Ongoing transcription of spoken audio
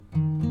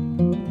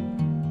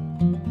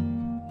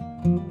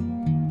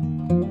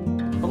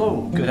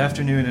Good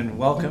afternoon and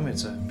welcome.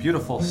 It's a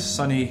beautiful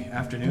sunny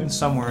afternoon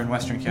somewhere in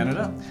Western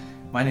Canada.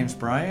 My name's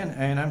Brian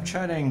and I'm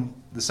chatting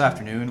this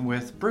afternoon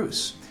with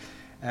Bruce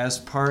as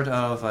part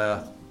of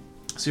a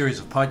series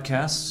of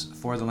podcasts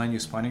for the Land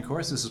Use Planning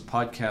course. This is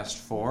podcast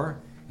 4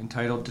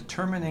 entitled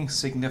Determining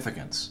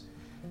Significance.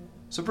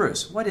 So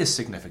Bruce, what is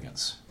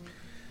significance?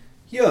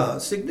 Yeah,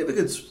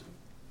 significance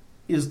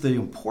is the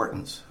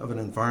importance of an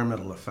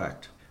environmental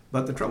effect.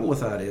 But the trouble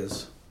with that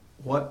is,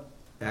 what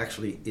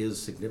actually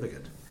is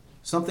significant?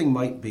 Something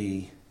might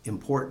be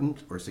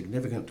important or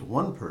significant to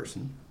one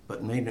person,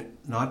 but may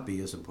not be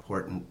as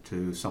important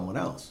to someone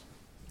else.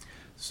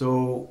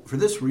 So for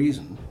this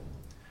reason,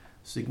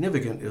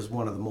 significant is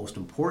one of the most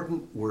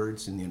important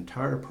words in the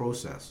entire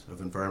process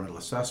of environmental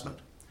assessment,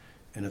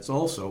 and it's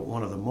also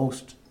one of the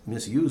most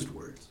misused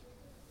words.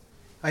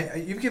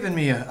 You've given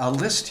me a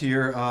list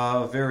here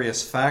of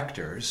various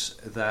factors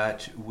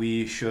that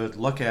we should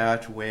look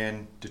at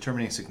when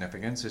determining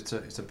significance.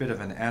 It's a bit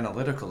of an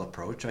analytical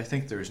approach. I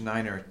think there's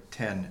 9 or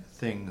 10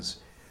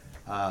 things,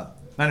 9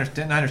 or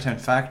 10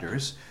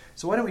 factors.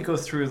 So why don't we go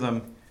through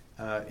them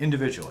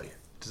individually?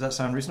 Does that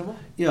sound reasonable?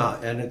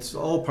 Yeah, and it's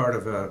all part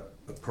of a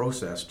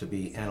process to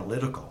be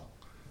analytical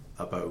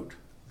about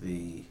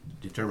the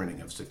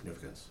determining of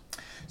significance.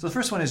 So the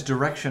first one is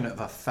direction of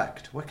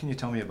effect. What can you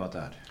tell me about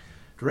that?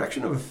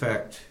 Direction of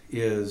effect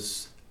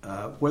is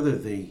whether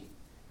the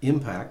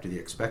impact or the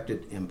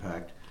expected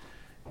impact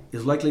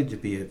is likely to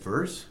be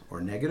adverse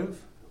or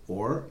negative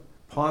or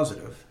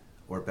positive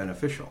or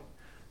beneficial.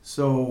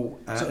 So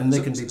can be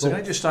both. So can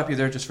I just stop you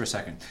there just for a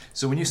second?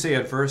 So when you say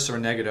adverse or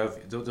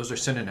negative, those are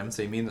synonyms.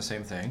 They mean the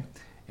same thing.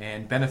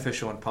 And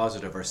beneficial and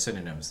positive are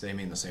synonyms. They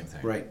mean the same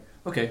thing. Right.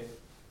 Okay.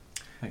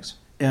 Thanks.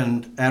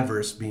 And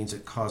adverse means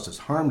it causes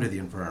harm to the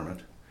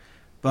environment,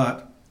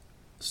 but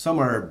some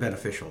are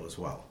beneficial as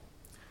well.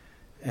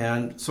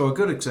 And so a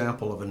good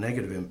example of a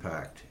negative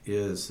impact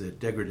is the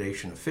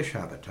degradation of fish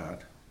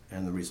habitat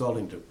and the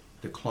resulting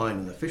decline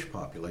in the fish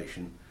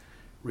population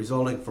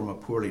resulting from a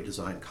poorly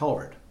designed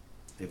culvert.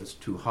 If it's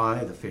too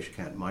high, the fish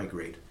can't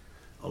migrate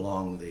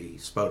along the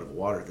spout of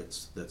water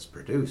that's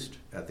produced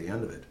at the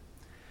end of it.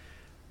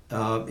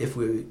 If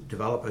we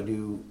develop a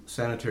new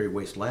sanitary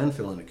waste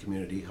landfill in a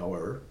community,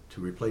 however,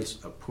 to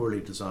replace a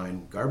poorly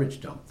designed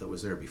garbage dump that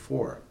was there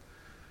before,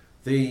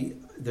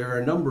 there are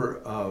a number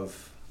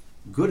of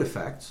good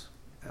effects,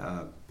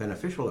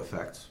 beneficial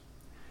effects,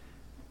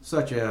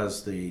 such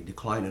as the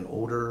decline in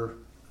odor,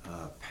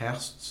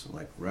 pests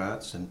like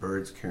rats and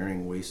birds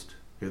carrying waste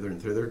hither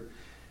and thither,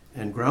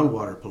 and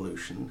groundwater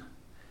pollution.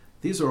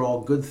 These are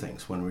all good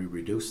things when we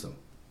reduce them.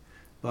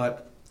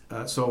 But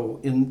so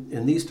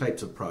in these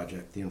types of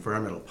projects, the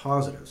environmental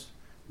positives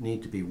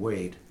need to be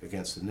weighed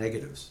against the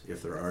negatives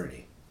if there are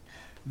any.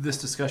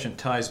 This discussion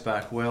ties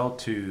back well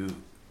to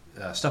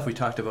stuff we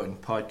talked about in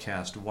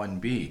podcast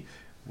 1B,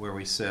 where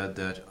we said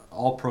that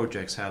all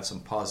projects have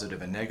some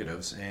positive and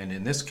negatives, and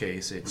in this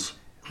case, it's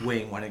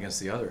weighing one against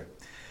the other.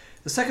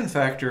 The second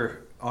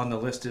factor on the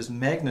list is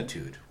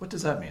magnitude. What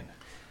does that mean?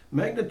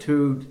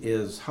 Magnitude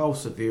is how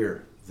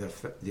severe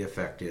the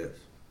effect is.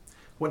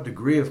 What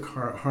degree of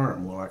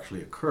harm will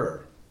actually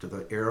occur to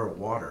the air,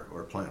 water,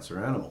 or plants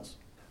or animals,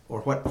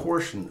 or what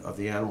portion of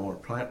the animal or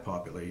plant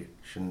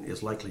population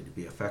is likely to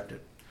be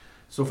affected.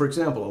 So for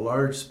example, a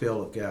large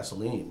spill of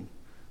gasoline,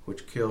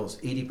 which kills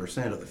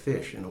 80% of the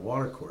fish in a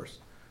watercourse,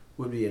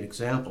 would be an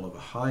example of a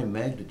high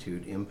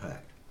magnitude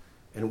impact,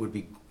 and it would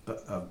be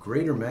of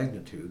greater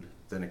magnitude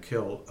than a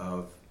kill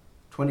of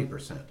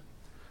 20%.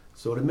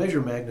 So to measure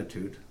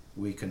magnitude,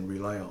 we can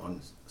rely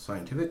on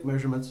scientific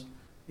measurements,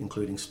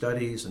 including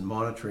studies and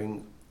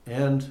monitoring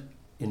and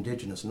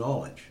indigenous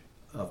knowledge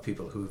of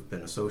people who've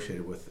been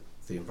associated with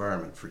the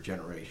environment for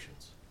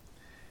generations.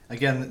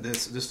 Again,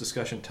 this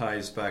discussion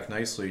ties back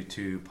nicely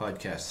to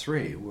podcast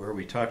 3, where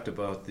we talked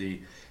about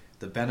the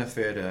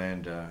benefit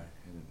and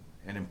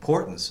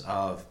importance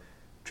of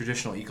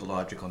traditional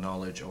ecological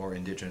knowledge or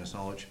indigenous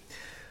knowledge.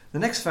 The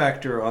next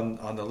factor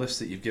on the list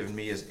that you've given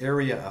me is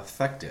area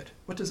affected.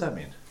 What does that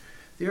mean?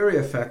 The area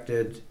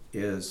affected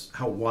is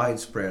how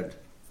widespread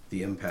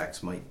the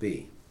impacts might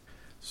be.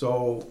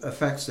 So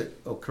effects that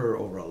occur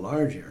over a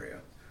large area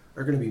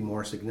are going to be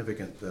more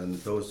significant than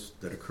those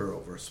that occur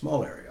over a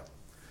small area.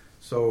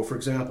 So for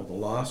example, the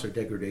loss or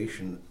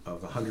degradation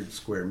of 100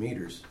 square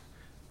meters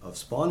of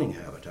spawning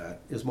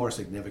habitat is more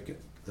significant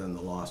than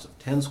the loss of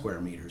 10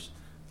 square meters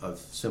of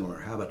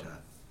similar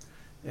habitat.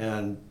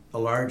 And a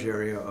large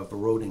area of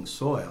eroding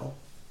soil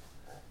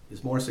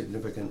is more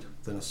significant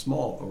than a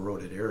small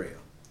eroded area.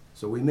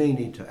 So we may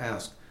need to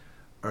ask,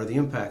 are the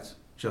impacts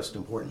just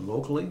important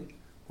locally,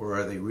 or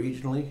are they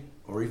regionally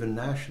or even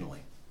nationally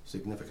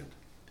significant?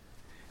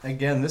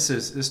 Again,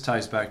 this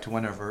ties back to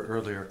one of our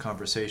earlier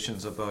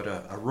conversations about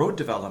a road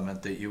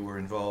development that you were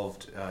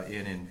involved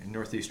in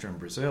northeastern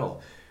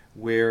Brazil,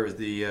 where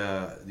the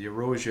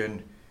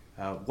erosion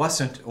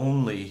wasn't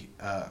only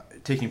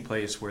taking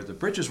place where the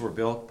bridges were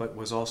built, but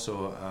was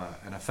also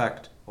an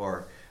effect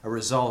or a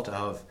result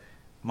of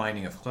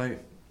mining of clay.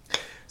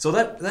 So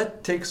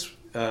that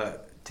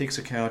takes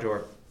account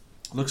or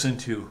looks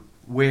into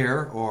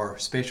where or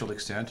spatial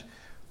extent.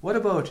 What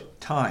about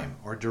time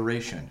or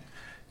duration?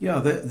 Yeah,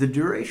 the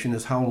duration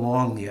is how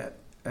long the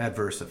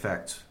adverse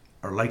effects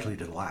are likely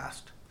to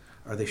last.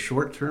 Are they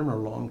short-term or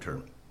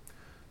long-term?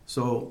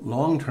 So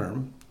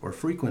long-term or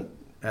frequent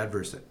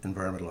adverse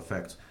environmental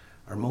effects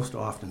are most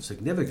often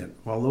significant,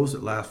 while those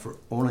that last for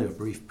only a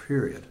brief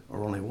period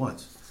or only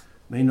once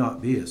may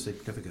not be as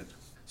significant.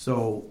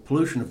 So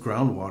pollution of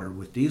groundwater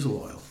with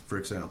diesel oil, for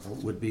example,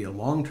 would be a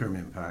long-term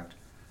impact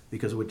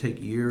because it would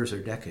take years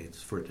or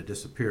decades for it to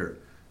disappear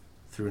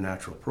through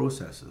natural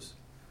processes.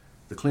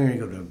 The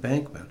clearing of an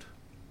embankment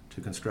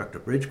to construct a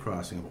bridge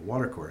crossing of a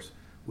watercourse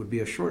would be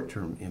a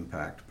short-term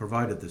impact,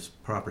 provided this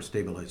proper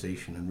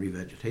stabilization and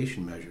revegetation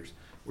measures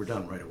were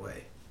done right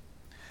away.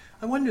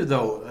 I wonder,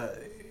 though,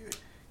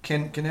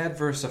 can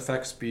adverse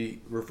effects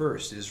be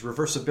reversed? Is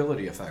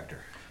reversibility a factor?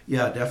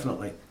 Yeah,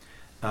 definitely.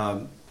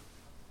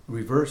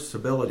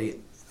 Reversibility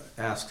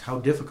asks how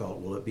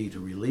difficult will it be to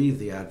relieve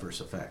the adverse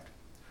effect.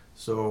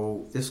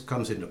 So this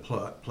comes into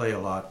play a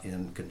lot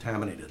in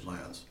contaminated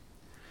lands.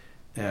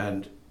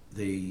 And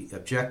the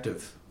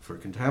objective for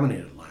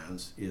contaminated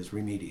lands is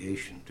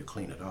remediation, to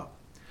clean it up.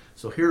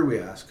 So here we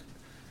ask,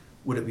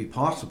 would it be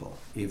possible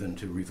even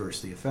to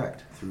reverse the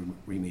effect through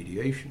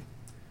remediation?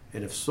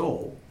 And if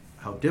so,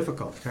 how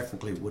difficult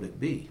technically would it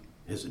be?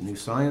 Is it new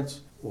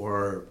science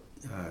or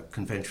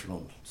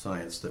conventional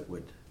science that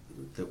would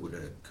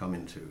come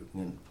into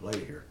play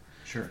here?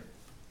 Sure.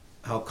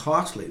 How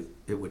costly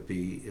it would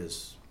be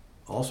is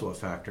also a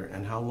factor,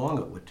 and how long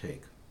it would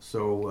take.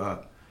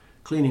 So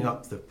cleaning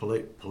up the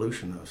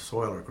pollution of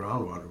soil or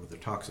groundwater with a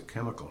toxic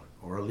chemical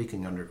or a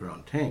leaking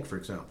underground tank, for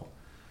example,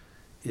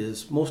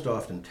 is most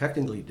often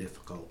technically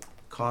difficult,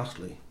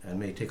 costly, and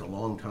may take a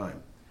long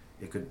time.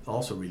 It could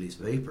also release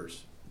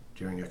vapors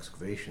during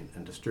excavation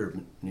and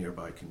disturb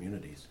nearby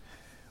communities.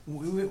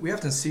 We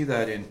often see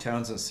that in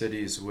towns and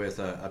cities with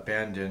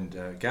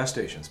abandoned gas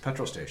stations,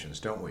 petrol stations,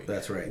 don't we?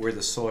 That's right. Where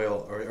the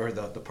soil or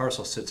the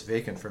parcel sits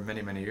vacant for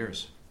many, many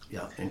years.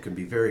 Yeah, and can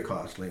be very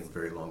costly and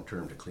very long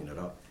term to clean it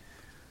up.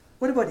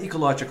 What about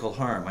ecological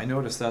harm? I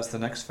notice that's the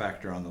next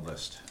factor on the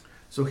list.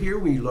 So here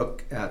we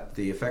look at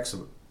the effects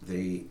of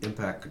the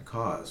impact could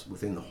cause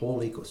within the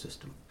whole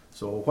ecosystem.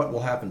 So what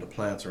will happen to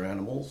plants or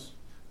animals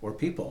or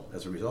people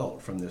as a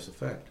result from this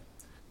effect?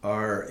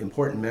 Are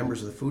important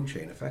members of the food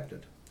chain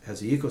affected? Has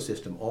the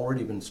ecosystem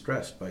already been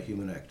stressed by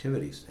human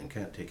activities and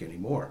can't take any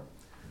more?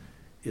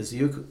 Is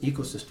the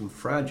ecosystem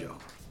fragile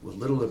with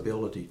little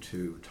ability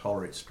to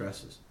tolerate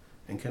stresses?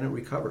 And can it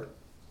recover?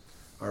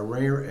 Are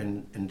rare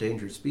and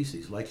endangered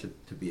species likely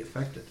to be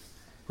affected,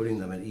 putting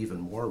them at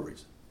even more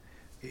risk?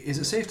 Is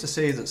it safe to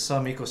say that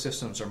some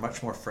ecosystems are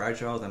much more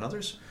fragile than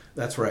others?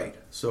 That's right.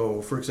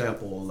 So, for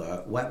example,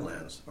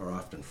 wetlands are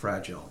often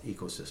fragile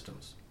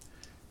ecosystems,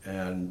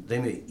 and they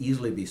may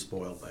easily be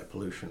spoiled by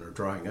pollution or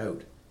drying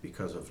out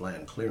because of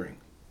land clearing.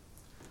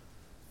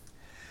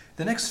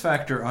 The next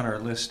factor on our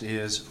list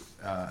is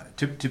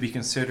to be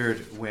considered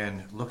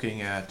when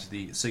looking at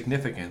the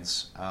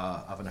significance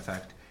of an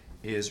effect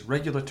is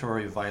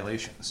regulatory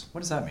violations.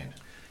 What does that mean?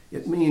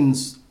 It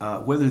means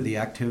whether the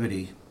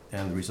activity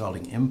and the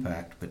resulting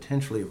impact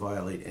potentially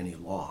violate any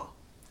law.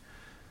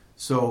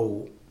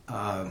 So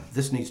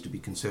this needs to be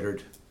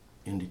considered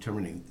in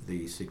determining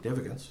the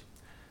significance.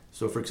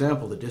 So for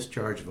example, the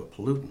discharge of a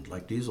pollutant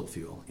like diesel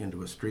fuel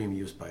into a stream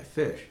used by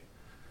fish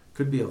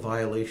could be a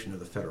violation of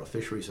the Federal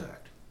Fisheries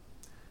Act.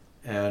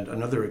 And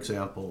another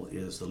example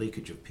is the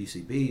leakage of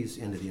PCBs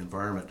into the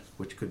environment,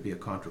 which could be a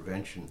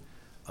contravention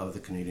of the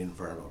Canadian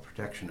Environmental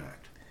Protection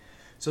Act.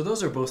 So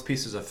those are both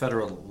pieces of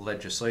federal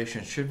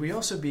legislation. Should we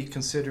also be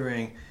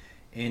considering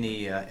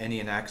any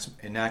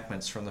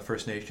enactments from the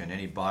First Nation,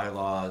 any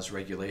bylaws,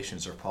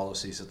 regulations, or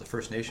policies that the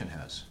First Nation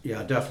has?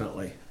 Yeah,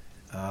 definitely.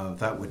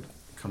 That would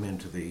come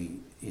into the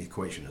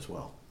equation as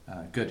well.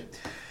 Good.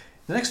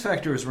 The next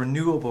factor is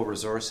renewable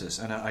resources,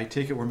 and I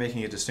take it we're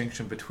making a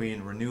distinction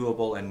between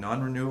renewable and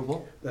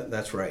non-renewable?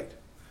 That's right.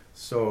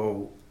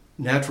 So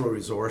natural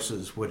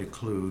resources would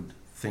include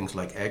things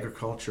like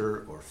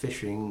agriculture or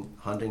fishing,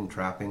 hunting,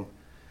 trapping,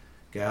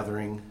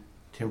 gathering,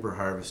 timber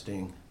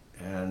harvesting,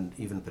 and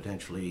even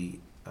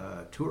potentially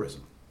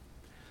tourism.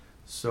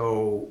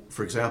 So,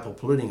 for example,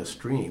 polluting a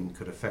stream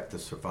could affect the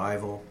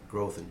survival,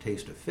 growth, and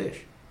taste of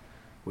fish,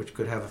 which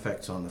could have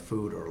effects on the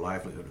food or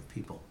livelihood of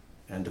people.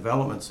 And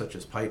developments such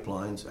as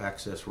pipelines,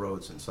 access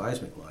roads, and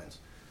seismic lines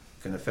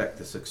can affect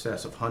the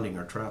success of hunting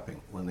or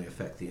trapping when they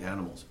affect the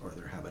animals or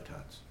their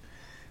habitats.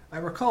 I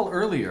recall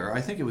earlier,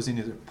 I think it was in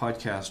either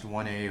podcast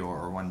 1A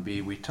or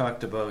 1B, we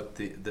talked about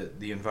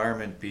the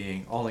environment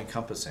being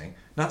all-encompassing,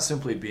 not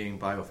simply being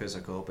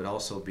biophysical, but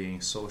also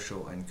being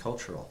social and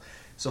cultural.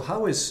 So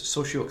how is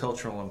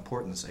sociocultural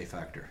importance a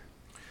factor?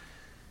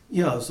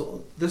 Yeah,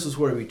 so this is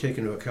where we take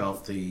into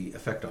account the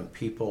effect on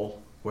people,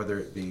 whether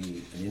it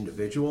be an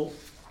individual,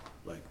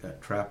 like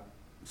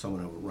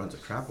someone who runs a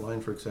trap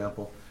line, for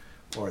example,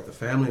 or at the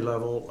family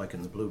level, like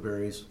in the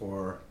blueberries,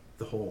 or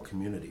the whole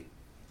community.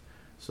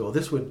 So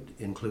this would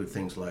include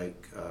things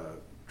like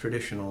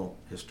traditional,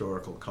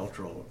 historical,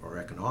 cultural, or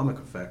economic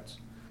effects.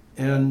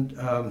 And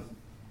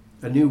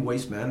A new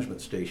waste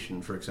management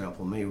station, for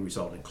example, may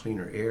result in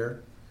cleaner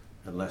air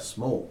and less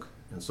smoke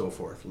and so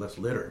forth, less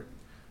litter.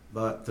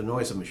 But the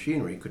noise of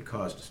machinery could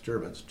cause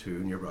disturbance to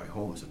nearby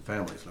homes and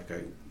families, like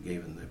I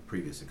gave in the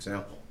previous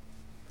example.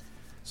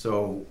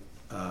 So,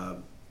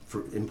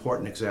 for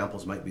important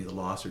examples might be the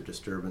loss or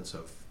disturbance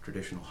of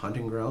traditional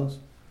hunting grounds,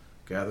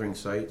 gathering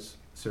sites,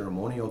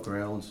 ceremonial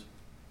grounds,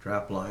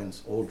 trap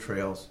lines, old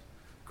trails,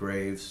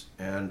 graves,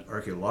 and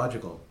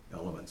archaeological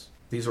elements.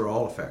 These are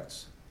all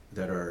effects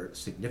that are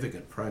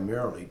significant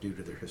primarily due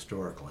to their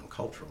historical and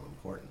cultural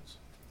importance.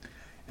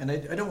 And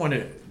I don't want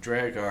to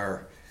drag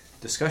our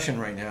discussion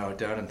right now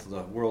down into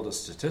the world of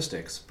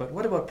statistics, but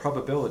what about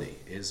probability?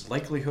 Is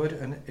likelihood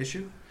an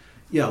issue?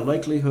 Yeah,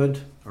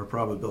 likelihood or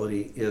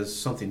probability is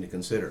something to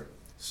consider.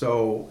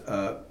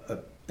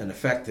 So an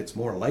effect that's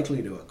more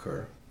likely to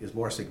occur is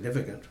more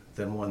significant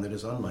than one that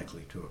is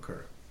unlikely to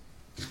occur.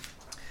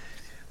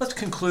 Let's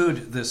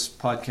conclude this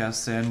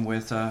podcast then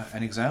with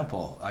an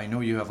example. I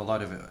know you have a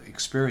lot of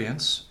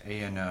experience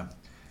in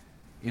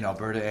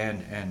Alberta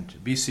and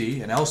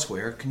BC and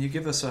elsewhere. Can you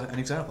give us an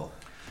example?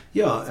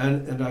 Yeah,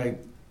 and I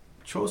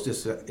chose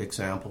this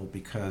example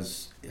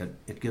because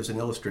it gives an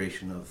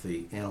illustration of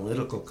the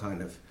analytical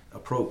kind of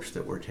approach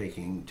that we're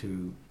taking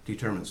to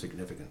determine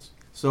significance.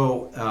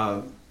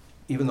 So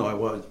even though I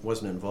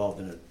wasn't involved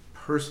in it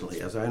personally,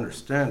 as I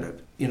understand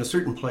it, in a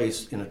certain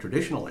place in a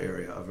traditional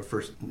area of a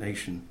First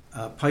Nation,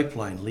 a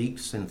pipeline leaked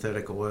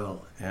synthetic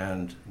oil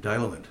and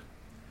diluent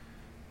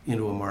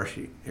into a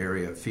marshy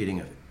area feeding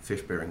a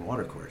fish-bearing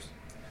watercourse.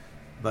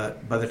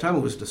 But by the time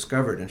it was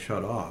discovered and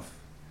shut off,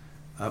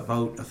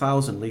 about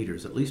 1,000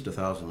 liters, at least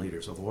 1,000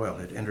 liters of oil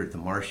had entered the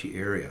marshy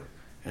area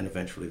and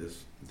eventually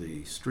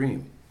the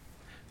stream.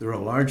 There were a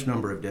large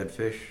number of dead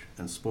fish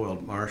and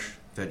spoiled marsh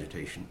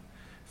vegetation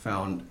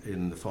found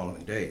in the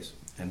following days,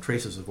 and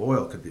traces of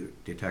oil could be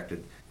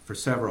detected for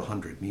several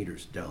hundred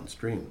meters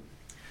downstream.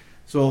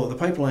 So the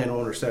pipeline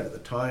owner said at the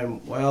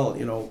time, well,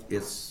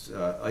 it's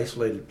an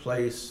isolated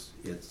place,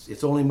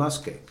 it's only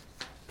muskeg,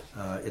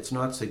 it's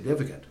not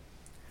significant.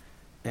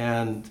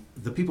 And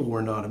the people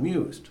were not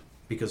amused,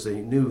 because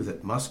they knew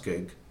that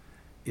muskeg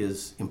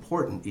is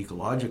important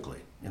ecologically.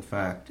 In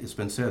fact, it's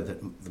been said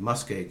that the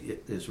muskeg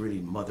is really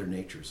Mother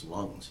Nature's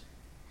lungs.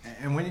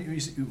 And when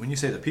you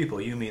say the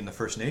people, you mean the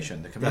First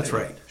Nation, the community? That's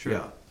right, sure.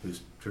 Yeah,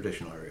 whose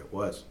traditional area it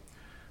was.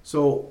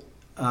 So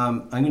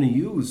I'm going to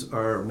use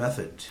our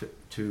method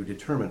to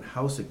determine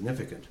how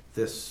significant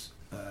this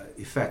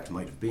effect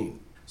might have been.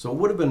 So it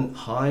would have been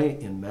high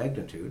in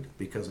magnitude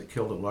because it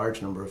killed a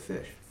large number of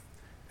fish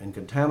and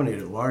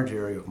contaminated a large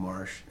area of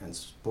marsh and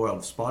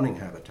spoiled spawning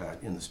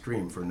habitat in the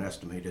stream for an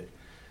estimated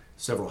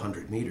several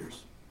hundred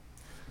meters.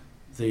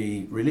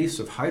 The release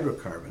of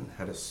hydrocarbon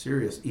had a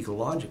serious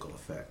ecological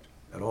effect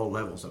at all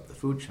levels of the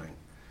food chain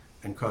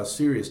and caused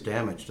serious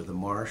damage to the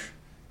marsh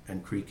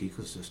and creek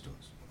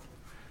ecosystems.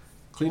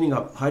 Cleaning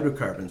up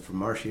hydrocarbons from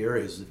marshy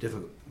areas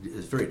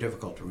is very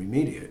difficult to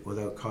remediate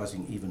without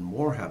causing even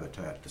more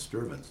habitat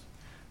disturbance.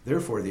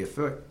 Therefore, the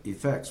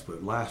effects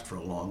would last for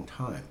a long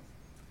time.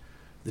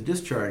 The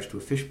discharge to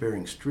a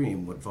fish-bearing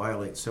stream would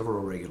violate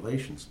several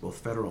regulations, both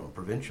federal and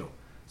provincial,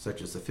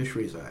 such as the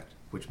Fisheries Act,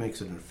 which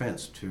makes it an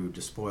offense to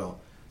despoil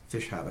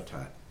fish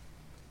habitat.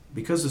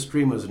 Because the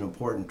stream was an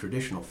important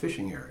traditional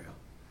fishing area,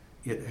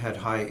 it had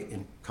high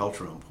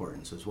cultural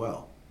importance as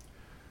well.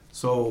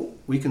 So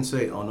we can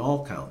say on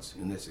all counts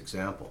in this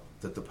example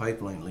that the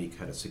pipeline leak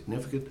had a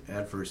significant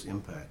adverse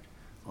impact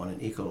on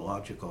an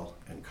ecological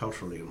and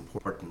culturally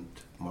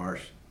important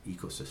marsh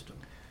ecosystem.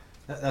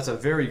 That's a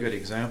very good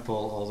example,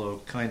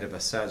 although kind of a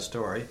sad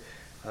story.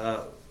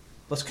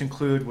 Let's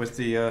conclude with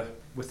the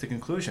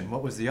conclusion.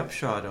 What was the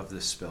upshot of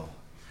this spill?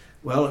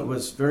 Well, it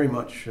was very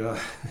much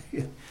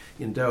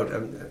in doubt.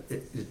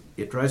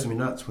 It drives me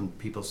nuts when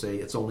people say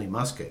it's only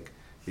muskeg,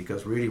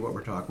 because really what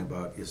we're talking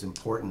about is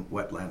important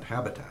wetland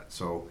habitat.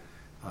 So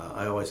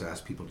I always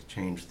ask people to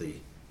change the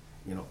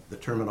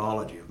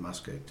terminology of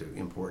muskeg to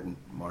important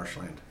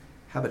marshland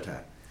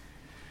habitat.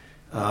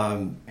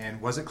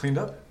 And was it cleaned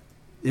up?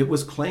 It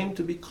was claimed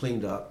to be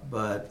cleaned up,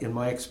 but in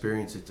my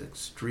experience, it's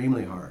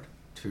extremely hard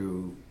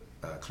to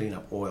clean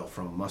up oil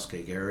from a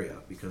muskeg area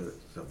because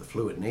of the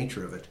fluid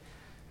nature of it.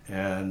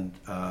 And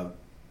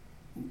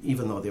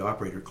even though the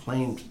operator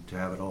claimed to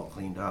have it all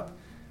cleaned up,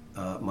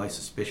 my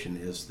suspicion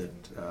is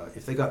that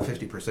if they got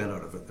 50%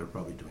 out of it, they're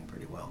probably doing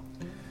pretty well.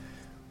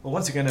 Well,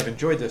 once again, I've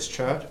enjoyed this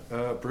chat,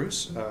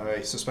 Bruce.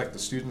 I suspect the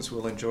students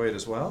will enjoy it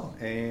as well.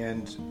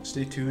 And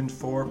stay tuned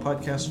for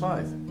Podcast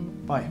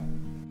 5. Bye.